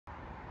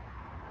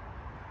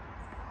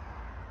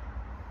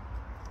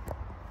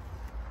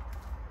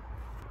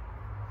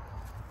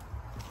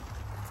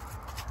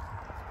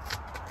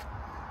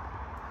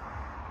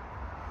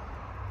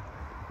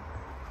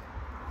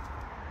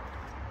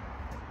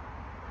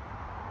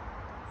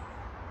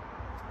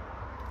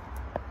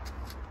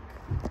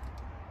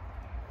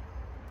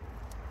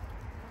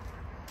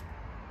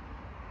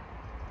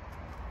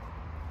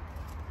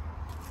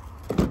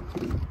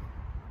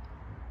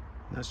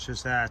That's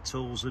just our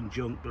tools and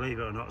junk, believe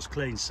it or not. It's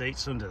clean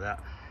seats under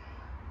that.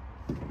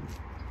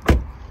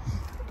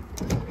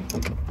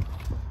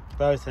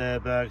 Both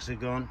airbags are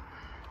gone.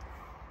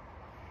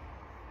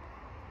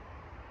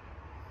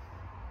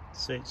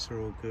 Seats are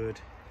all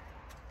good.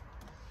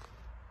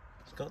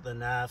 It's got the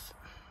nav.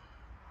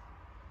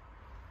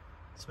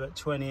 It's about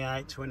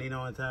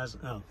 29,000,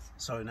 oh,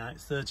 sorry, no,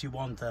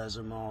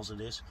 31,000 miles it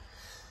is.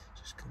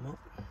 Just come up.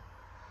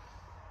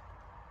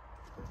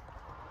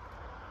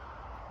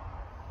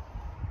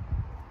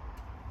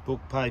 Book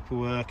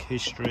paperwork,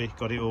 history,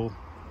 got it all.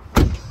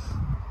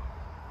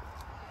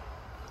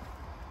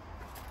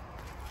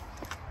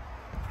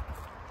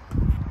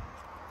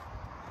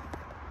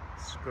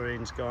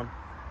 Screen's gone.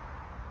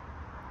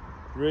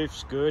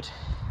 Roof's good.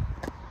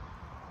 I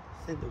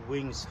think the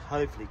wings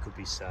hopefully could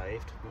be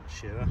saved, not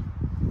sure.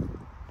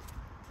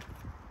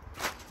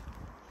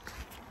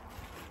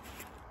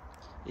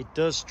 It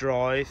does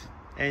drive,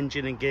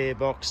 engine and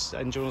gearbox,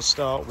 engine will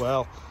start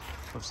well.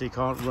 Obviously you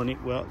can't run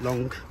it well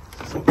long.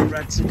 The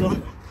rads are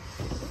gone.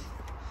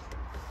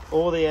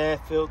 All the air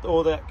filter,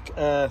 all the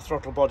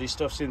throttle body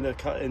stuff's in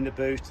the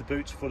boot. The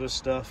boot's full of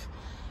stuff.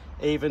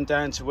 Even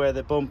down to where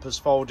the bumper's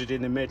folded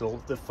in the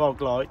middle, the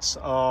fog lights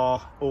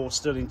are all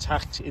still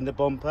intact in the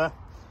bumper,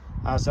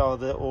 as are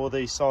all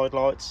the side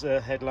lights,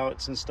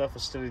 headlights and stuff are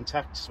still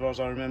intact as far as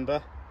I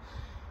remember.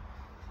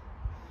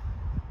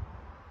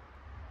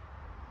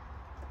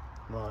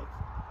 Right,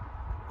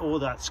 all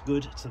that's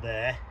good to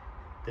there.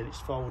 Then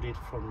it's folded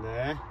from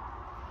there.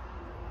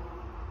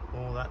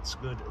 All that's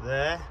good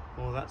there.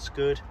 All that's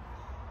good.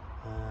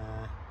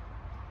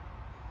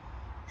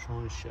 Try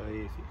and show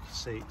you if you can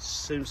see. It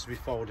seems to be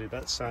folded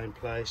about the same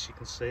place. You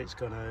can see it's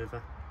gone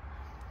over.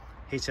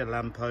 Hit a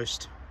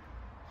lamppost.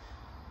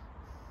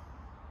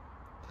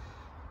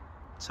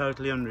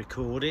 Totally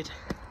unrecorded.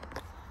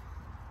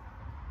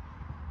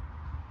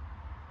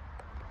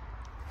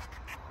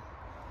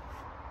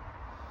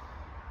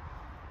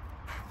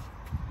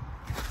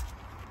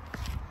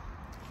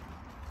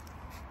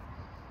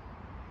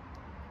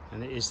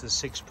 And it is the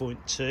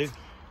 6.2.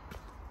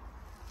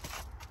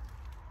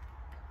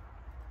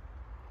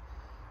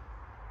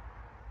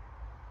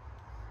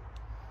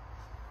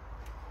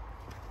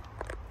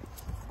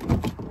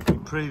 We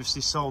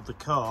previously sold the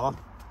car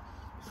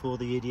before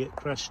the idiot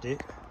crashed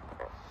it,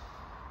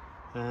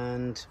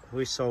 and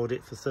we sold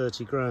it for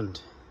 30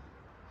 grand.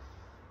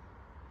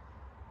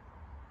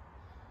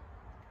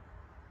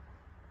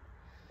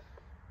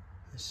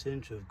 They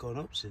seem to have gone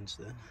up since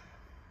then.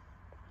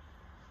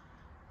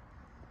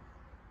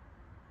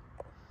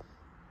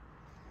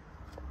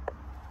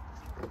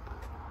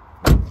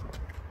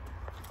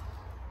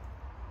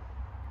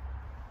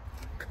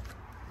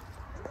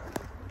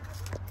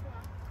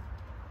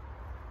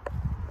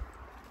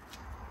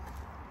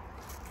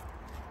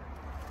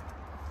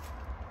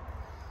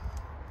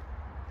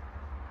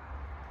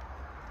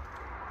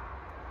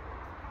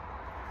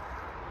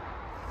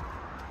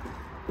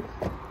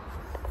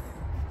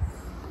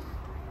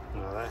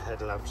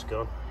 Headlamp's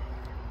gone.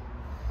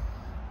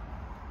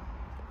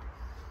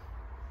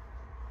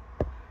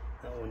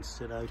 That one's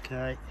still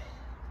okay.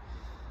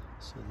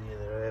 So the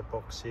other air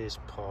boxes,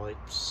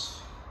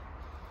 pipes,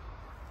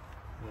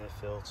 air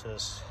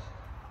filters.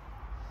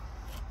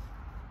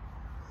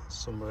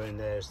 Somewhere in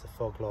there is the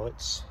fog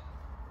lights.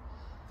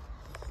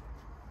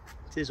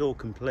 It is all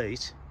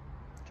complete,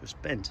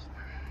 just bent.